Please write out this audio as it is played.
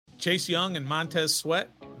Chase Young and Montez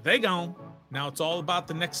Sweat, they gone. Now it's all about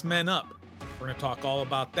the next men up. We're going to talk all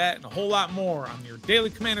about that and a whole lot more on your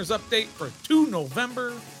Daily Commanders update for 2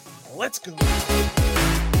 November. Let's go.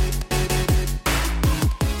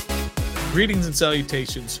 Greetings and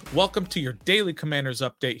salutations. Welcome to your Daily Commanders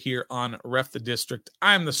update here on Ref the District.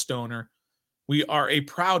 I'm the Stoner. We are a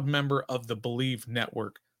proud member of the Believe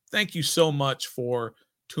Network. Thank you so much for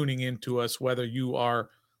tuning in to us, whether you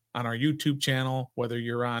are on our YouTube channel, whether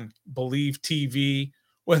you're on Believe TV,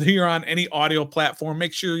 whether you're on any audio platform.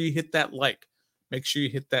 Make sure you hit that like. Make sure you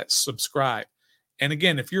hit that subscribe. And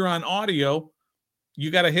again, if you're on audio,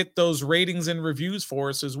 you got to hit those ratings and reviews for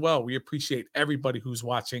us as well. We appreciate everybody who's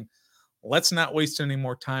watching. Let's not waste any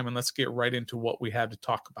more time and let's get right into what we have to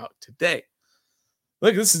talk about today.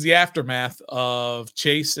 Look, this is the aftermath of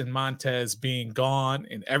Chase and Montez being gone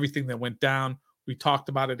and everything that went down. We talked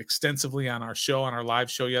about it extensively on our show, on our live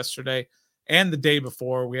show yesterday and the day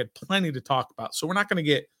before. We had plenty to talk about. So we're not going to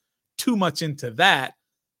get too much into that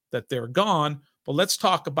they're gone. But let's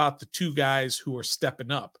talk about the two guys who are stepping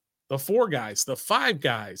up. The four guys, the five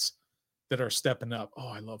guys that are stepping up. Oh,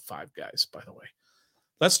 I love five guys, by the way.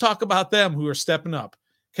 Let's talk about them who are stepping up.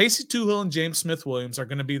 Casey Toohill and James Smith-Williams are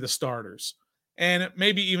going to be the starters. And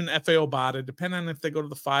maybe even F.A. Obada, depending on if they go to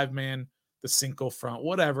the five-man, the Cinco front,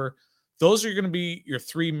 whatever. Those are going to be your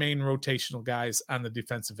three main rotational guys on the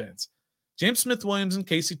defensive ends. James Smith-Williams and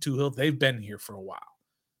Casey Toohill, they've been here for a while.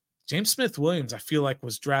 James Smith-Williams, I feel like,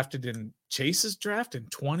 was drafted in Chase's draft in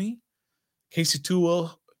 20. Casey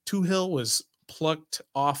Toohill was plucked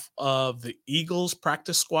off of the Eagles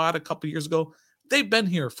practice squad a couple years ago. They've been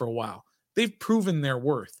here for a while. They've proven their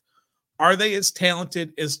worth. Are they as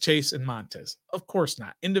talented as Chase and Montez? Of course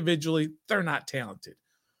not. Individually, they're not talented.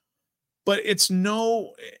 But it's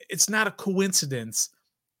not a coincidence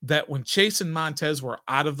that when Chase and Montez were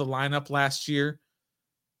out of the lineup last year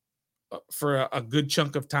for a good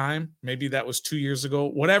chunk of time, maybe that was 2 years ago,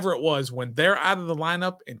 whatever it was, when they're out of the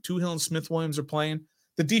lineup and Toohill and Smith-Williams are playing,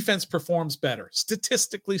 the defense performs better,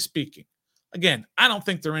 statistically speaking. Again, I don't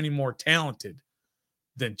think they're any more talented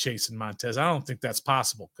than Chase and Montez. I don't think that's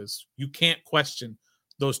possible because you can't question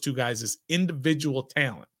those two guys' individual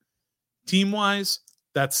talent. Team-wise,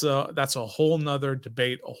 that's a whole nother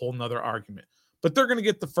debate, a whole nother argument. But they're going to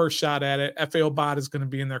get the first shot at it. F.A. Obada is going to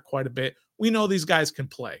be in there quite a bit. We know these guys can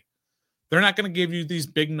play. They're not going to give you these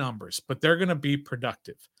big numbers, but they're going to be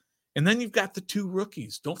productive. And then you've got the two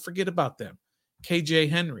rookies. Don't forget about them. KJ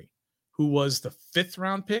Henry, who was the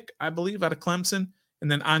 5th-round pick, I believe, out of Clemson.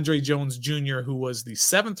 And then Andre Jones Jr., who was the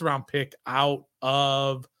 7th-round pick out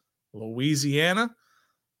of Louisiana.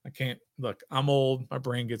 I'm old. My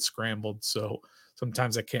brain gets scrambled, so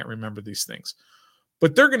sometimes I can't remember these things.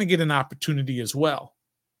 But they're going to get an opportunity as well.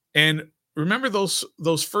 And remember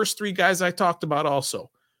those first three guys I talked about also.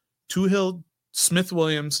 Toohill,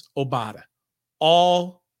 Smith-Williams, Obada.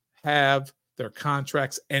 All have their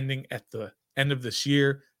contracts ending at the end of this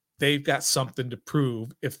year. They've got something to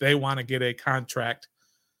prove if they want to get a contract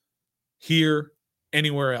here,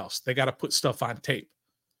 anywhere else. They got to put stuff on tape.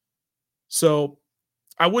 So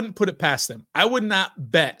I wouldn't put it past them. I would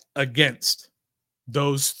not bet against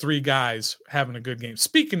those three guys having a good game.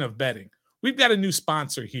 Speaking of betting, we've got a new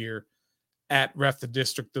sponsor here at Ref the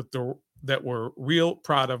District that we're real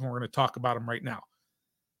proud of, and we're going to talk about them right now.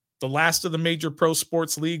 The last of the major pro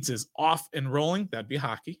sports leagues is off and rolling. That'd be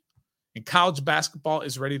hockey. And college basketball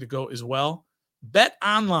is ready to go as well. Bet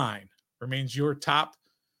Online remains your top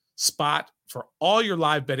spot for all your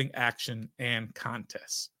live betting action and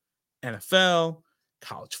contests. NFL,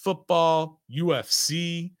 college football,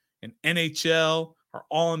 UFC, and NHL are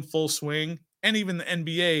all in full swing, and even the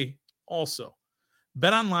NBA also.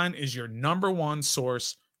 Bet Online is your number one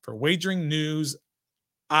source for wagering news,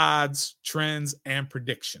 odds, trends, and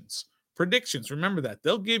predictions. Remember that.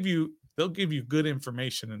 They'll give you good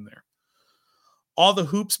information in there. All the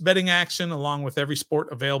hoops betting action along with every sport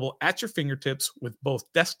available at your fingertips with both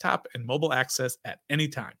desktop and mobile access at any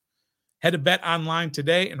time. Head to Bet Online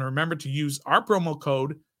today and remember to use our promo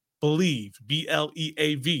code BELIEVE,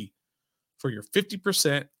 BLEAV, for your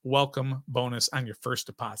 50% welcome bonus on your first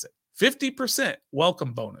deposit. 50%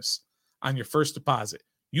 welcome bonus on your first deposit.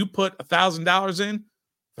 You put $1,000 in,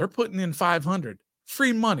 they're putting in $500.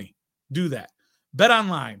 Free money. Do that. Bet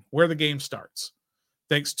Online, where the game starts.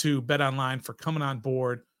 Thanks to Bet Online for coming on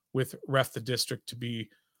board with Ref the District to be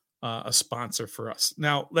a sponsor for us.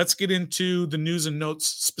 Now, let's get into the news and notes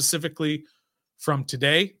specifically from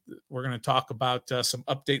today. We're going to talk about some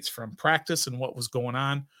updates from practice and what was going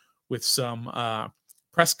on with some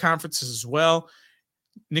press conferences as well.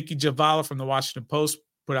 Nikki Javala from the Washington Post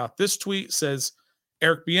put out this tweet, says,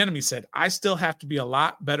 Eric Bieniemy said, I still have to be a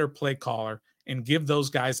lot better play caller and give those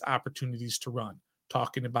guys opportunities to run,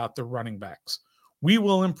 talking about the running backs. We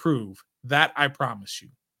will improve. That I promise you.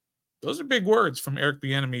 Those are big words from Eric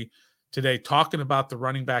Bieniemy today, talking about the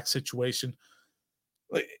running back situation.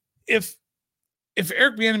 If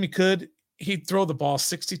Eric Bieniemy could, he'd throw the ball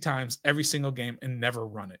 60 times every single game and never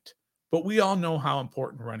run it. But we all know how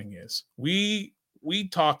important running is. We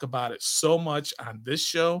talk about it so much on this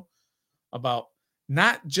show about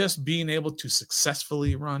not just being able to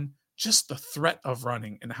successfully run, just the threat of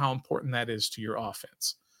running and how important that is to your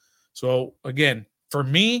offense. So again, for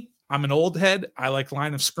me, I'm an old head. I like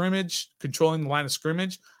line of scrimmage, controlling the line of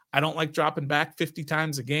scrimmage. I don't like dropping back 50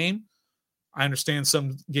 times a game. I understand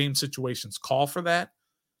some game situations call for that,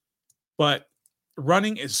 but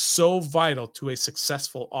running is so vital to a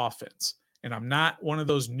successful offense. And I'm not one of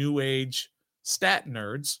those new age stat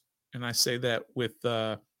nerds. And I say that with,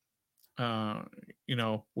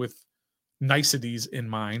 with niceties in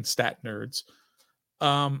mind, stat nerds.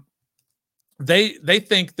 They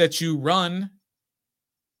think that you run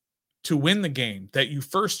to win the game, that you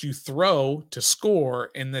throw to score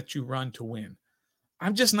and that you run to win.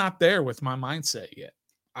 I'm just not there with my mindset yet.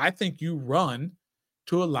 I think you run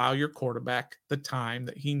to allow your quarterback the time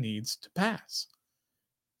that he needs to pass.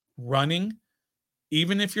 Running,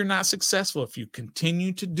 even if you're not successful, if you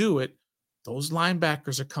continue to do it, those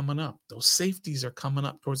linebackers are coming up. Those safeties are coming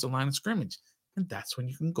up towards the line of scrimmage. And that's when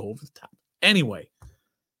you can go over the top. Anyway,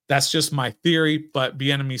 that's just my theory, but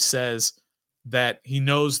Bieniemy says that he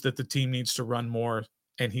knows that the team needs to run more,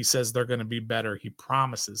 and he says they're going to be better. He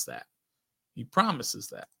promises that.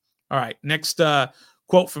 All right, next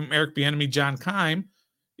quote from Eric Bieniemy. John Keim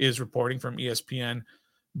is reporting from ESPN.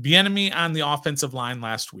 Bieniemy on the offensive line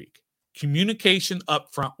last week. Communication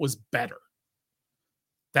up front was better.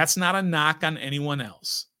 That's not a knock on anyone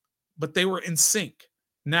else, but they were in sync.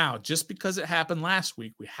 Now, just because it happened last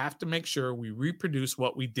week, we have to make sure we reproduce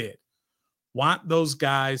what we did. Want those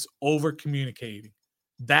guys over communicating.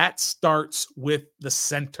 That starts with the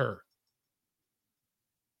center.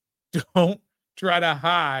 Don't try to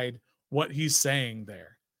hide what he's saying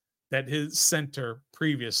there. That his center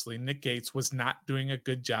previously, Nick Gates, was not doing a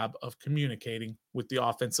good job of communicating with the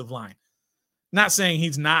offensive line. Not saying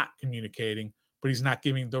he's not communicating, but he's not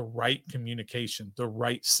giving the right communication, the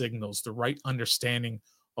right signals, the right understanding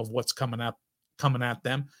of what's coming at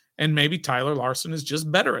them. And maybe Tyler Larson is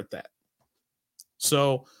just better at that.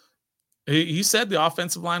 So he said the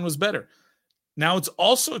offensive line was better. Now, it's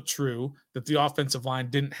also true that the offensive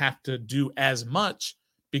line didn't have to do as much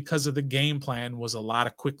because of the game plan was a lot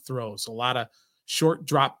of quick throws, a lot of short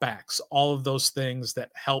drop backs, all of those things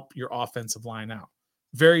that help your offensive line out.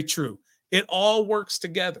 Very true. It all works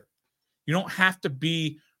together. You don't have to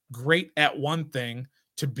be great at one thing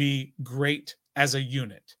to be great as a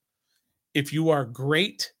unit. If you are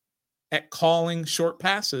great at calling short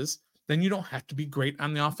passes, then you don't have to be great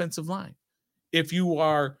on the offensive line. If you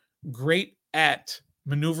are great at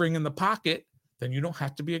maneuvering in the pocket, then you don't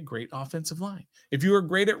have to be a great offensive line. If you are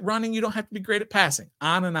great at running, you don't have to be great at passing.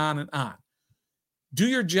 On and on and on. Do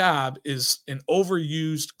your job is an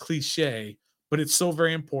overused cliche, but it's so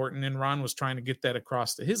very important. And Ron was trying to get that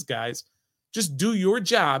across to his guys. Just do your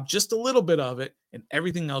job, just a little bit of it, and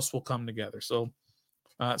everything else will come together. So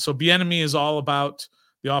Bieniemy is all about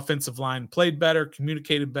the offensive line played better,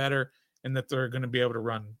 communicated better, and that they're going to be able to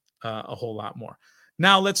run a whole lot more.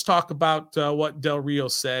 Now let's talk about what Del Rio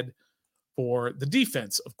said for the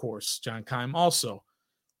defense, of course. John Keim also.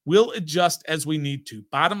 We'll adjust as we need to.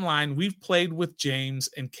 Bottom line, we've played with James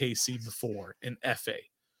and Casey before in FA.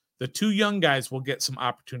 The two young guys will get some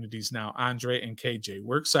opportunities now, Andre and KJ.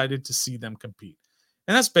 We're excited to see them compete.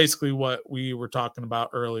 And that's basically what we were talking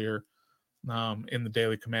about earlier in the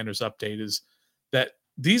Daily Commanders update, is that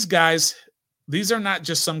these guys, these are not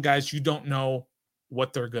just some guys you don't know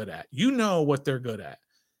what they're good at. You know what they're good at.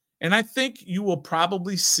 And I think you will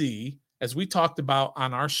probably see, as we talked about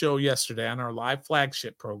on our show yesterday, on our live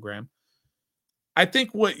flagship program, I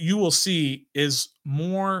think what you will see is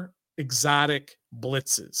more exotic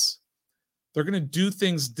blitzes. They're going to do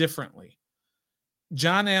things differently.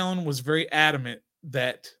 John Allen was very adamant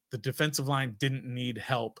that the defensive line didn't need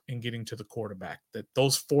help in getting to the quarterback, that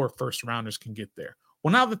those 4 first-rounders can get there.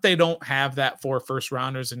 Well, now that they don't have that 4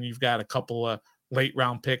 first-rounders and you've got a couple of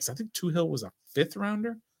late-round picks, I think Toohill was a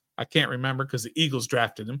 5th-rounder. I can't remember because the Eagles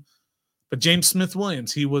drafted him. But James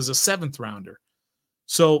Smith-Williams, he was a 7th-rounder.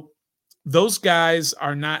 So those guys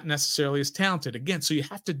are not necessarily as talented. Again, so you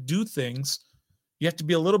have to do things. You have to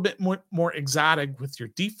be a little bit more exotic with your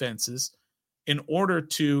defenses in order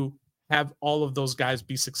to have all of those guys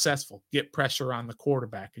be successful, get pressure on the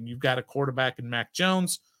quarterback. And you've got a quarterback in Mac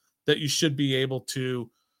Jones that you should be able to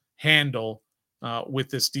handle with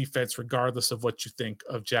this defense, regardless of what you think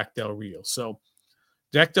of Jack Del Rio. So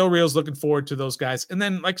Jack Del Rio's looking forward to those guys. And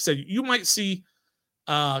then, like I said, you might see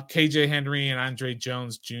KJ Henry and Andre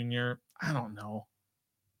Jones Jr., I don't know,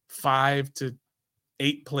 5 to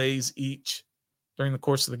 8 plays each during the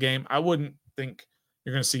course of the game. I wouldn't think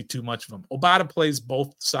you're going to see too much of them. Obada plays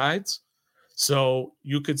both sides. So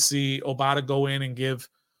you could see Obada go in and give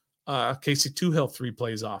Casey Toohill 3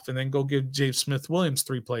 plays off, and then go give James Smith-Williams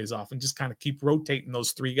 3 plays off, and just kind of keep rotating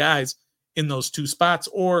those 3 guys in those 2 spots.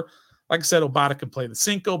 Or, like I said, Obada can play the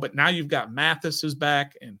Cinco, but now you've got Mathis who's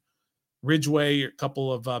back, and Ridgeway, a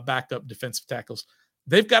couple of backup defensive tackles.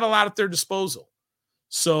 They've got a lot at their disposal.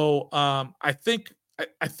 So I think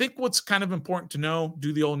what's kind of important to know,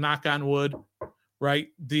 do the old knock on wood, right?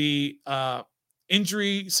 The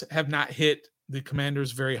injuries have not hit the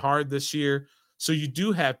Commanders very hard this year. So you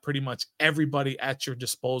do have pretty much everybody at your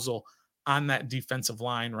disposal on that defensive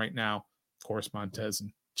line right now. Of course, Montez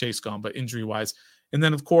and Chase gone, but injury-wise. And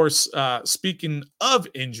then, of course, speaking of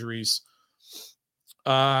injuries,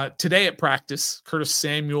 today at practice, Curtis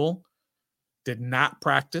Samuel did not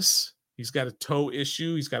practice. He's got a toe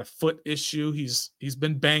issue. He's got a foot issue. He's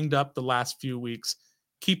been banged up the last few weeks.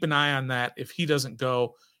 Keep an eye on that. If he doesn't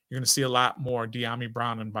go, you're going to see a lot more De'Ami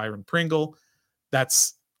Brown and Byron Pringle.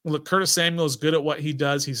 Look, Curtis Samuel is good at what he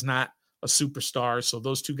does. He's not a superstar, so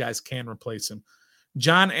those 2 guys can replace him.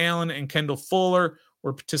 John Allen and Kendall Fuller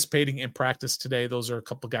were participating in practice today. Those are a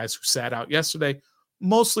couple guys who sat out yesterday,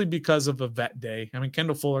 mostly because of a vet day. I mean,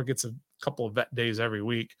 Kendall Fuller gets a couple of vet days every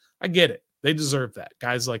week. I get it. They deserve that.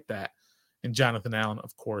 Guys like that. And Jonathan Allen,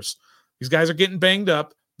 of course. These guys are getting banged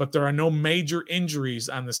up, but there are no major injuries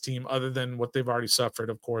on this team other than what they've already suffered,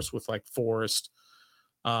 of course, with like Forrest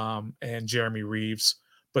and Jeremy Reeves.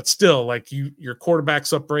 But still, like your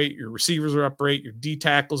quarterback's upright, your receivers are upright, your D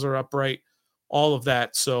tackles are upright, all of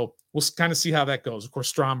that. So we'll kind of see how that goes. Of course,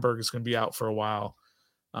 Stromberg is going to be out for a while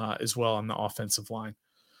as well on the offensive line.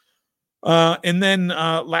 And then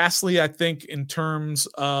lastly, I think in terms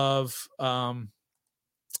of a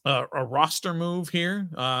roster move here,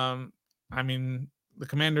 I mean, the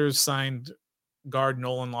Commanders signed guard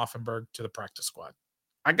Nolan Laufenberg to the practice squad.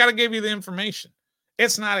 I got to give you the information.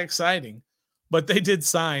 It's not exciting, but they did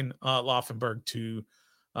sign Laufenberg to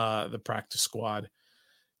the practice squad.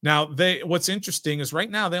 Now, what's interesting is right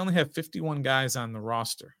now they only have 51 guys on the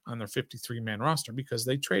roster, on their 53-man roster, because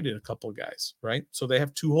they traded a couple of guys, right? So they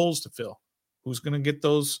have 2 holes to fill. Who's going to get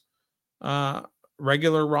those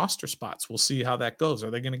regular roster spots? We'll see how that goes. Are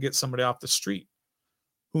they going to get somebody off the street?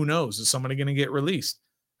 Who knows? Is somebody going to get released?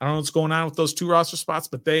 I don't know what's going on with those 2 roster spots,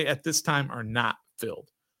 but they, at this time, are not filled.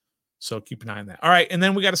 So keep an eye on that. All right, and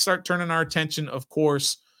then we got to start turning our attention, of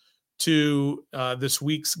course, to this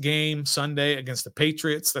week's game Sunday against the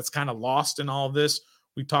Patriots. That's kind of lost in all of this.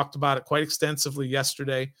 We talked about it quite extensively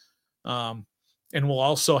yesterday. And we'll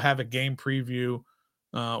also have a game preview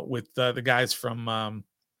with the guys from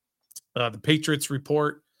the Patriots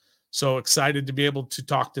report. So excited to be able to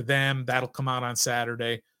talk to them. That'll come out on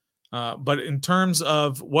Saturday. But in terms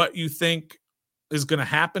of what you think is going to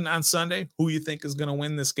happen on Sunday, who you think is going to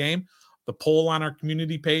win this game, the poll on our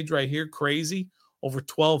community page right here, crazy. Over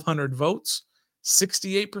 1,200 votes,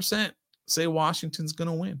 68% say Washington's going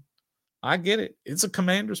to win. I get it. It's a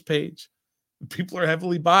Commanders page. People are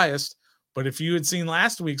heavily biased. But if you had seen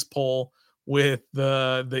last week's poll with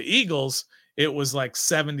the Eagles, it was like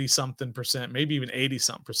 70-something%, maybe even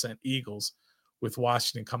 80-something% Eagles, with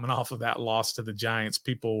Washington coming off of that loss to the Giants.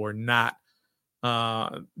 People were not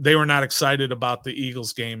they were not excited about the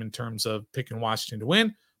Eagles game in terms of picking Washington to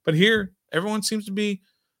win. But here, everyone seems to be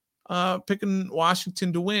picking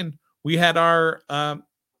Washington to win. We had our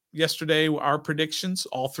yesterday, our predictions,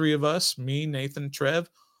 all 3 of us, me, Nathan, Trev,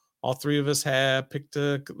 all 3 of us have picked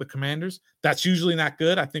the Commanders. That's usually not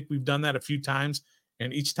good. I think we've done that a few times,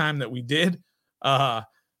 and each time that we did,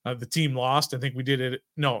 the team lost. I think we did it.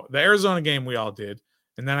 No, the Arizona game we all did,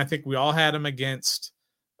 and then I think we all had them against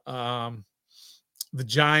the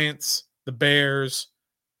Giants, the Bears,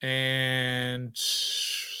 and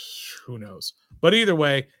who knows. But either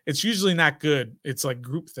way, it's usually not good. It's like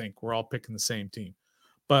groupthink. We're all picking the same team.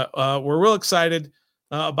 But we're real excited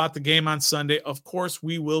about the game on Sunday. Of course,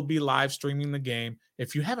 we will be live streaming the game.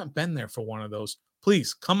 If you haven't been there for one of those,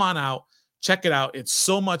 please come on out. Check it out. It's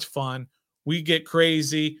so much fun. We get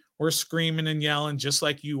crazy. We're screaming and yelling just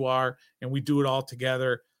like you are. And we do it all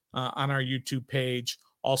together on our YouTube page,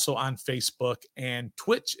 also on Facebook and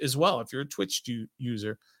Twitch as well. If you're a Twitch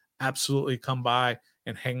user, absolutely come by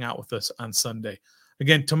and hang out with us on Sunday.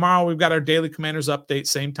 Again, tomorrow we've got our Daily Commanders update,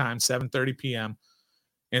 same time, 7:30 p.m.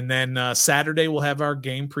 And then Saturday we'll have our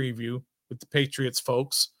game preview with the Patriots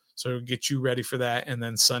folks. So we'll get you ready for that. And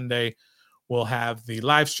then Sunday we'll have the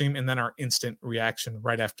live stream and then our instant reaction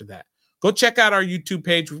right after that. Go check out our YouTube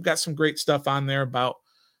page. We've got some great stuff on there about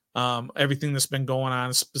everything that's been going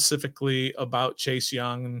on, specifically about Chase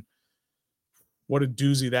Young and what a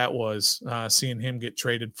doozy that was, seeing him get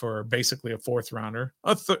traded for basically a fourth rounder,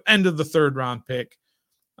 end of the third round pick.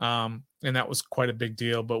 And that was quite a big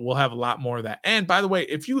deal, but we'll have a lot more of that. And by the way,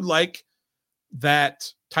 if you like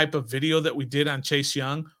that type of video that we did on Chase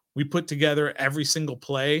Young, we put together every single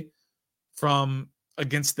play from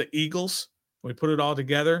against the Eagles. We put it all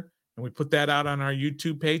together and we put that out on our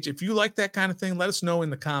YouTube page. If you like that kind of thing, let us know in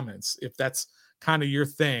the comments if that's kind of your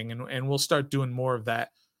thing. And we'll start doing more of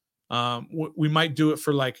that. We might do it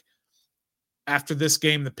for like after this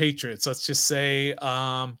game, the Patriots. Let's just say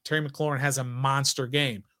Terry McLaurin has a monster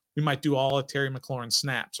game. We might do all of Terry McLaurin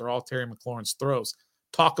snaps or all Terry McLaurin's throws.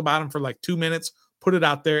 Talk about him for like 2 minutes, put it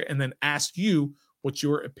out there, and then ask you what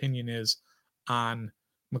your opinion is on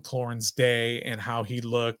McLaurin's day and how he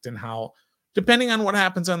looked and how, depending on what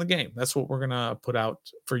happens on the game. That's what we're going to put out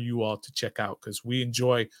for you all to check out because we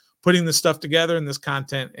enjoy putting this stuff together and this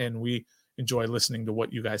content, and we enjoy listening to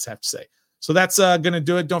what you guys have to say. So that's going to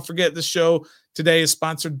do it. Don't forget, this show today is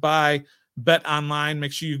sponsored by Bet Online.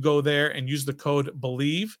 Make sure you go there and use the code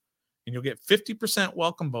BELIEVE, and you'll get 50%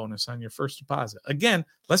 welcome bonus on your first deposit. Again,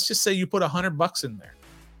 let's just say you put $100 in there.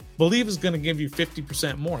 Believe is going to give you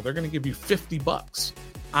 50% more. They're going to give you $50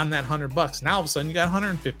 on that $100. Now all of a sudden you got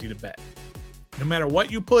 $150 to bet. No matter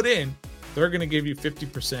what you put in, they're going to give you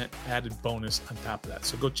 50% added bonus on top of that.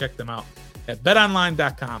 So go check them out at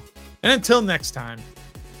betonline.com. And until next time,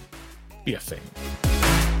 be a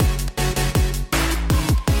fan.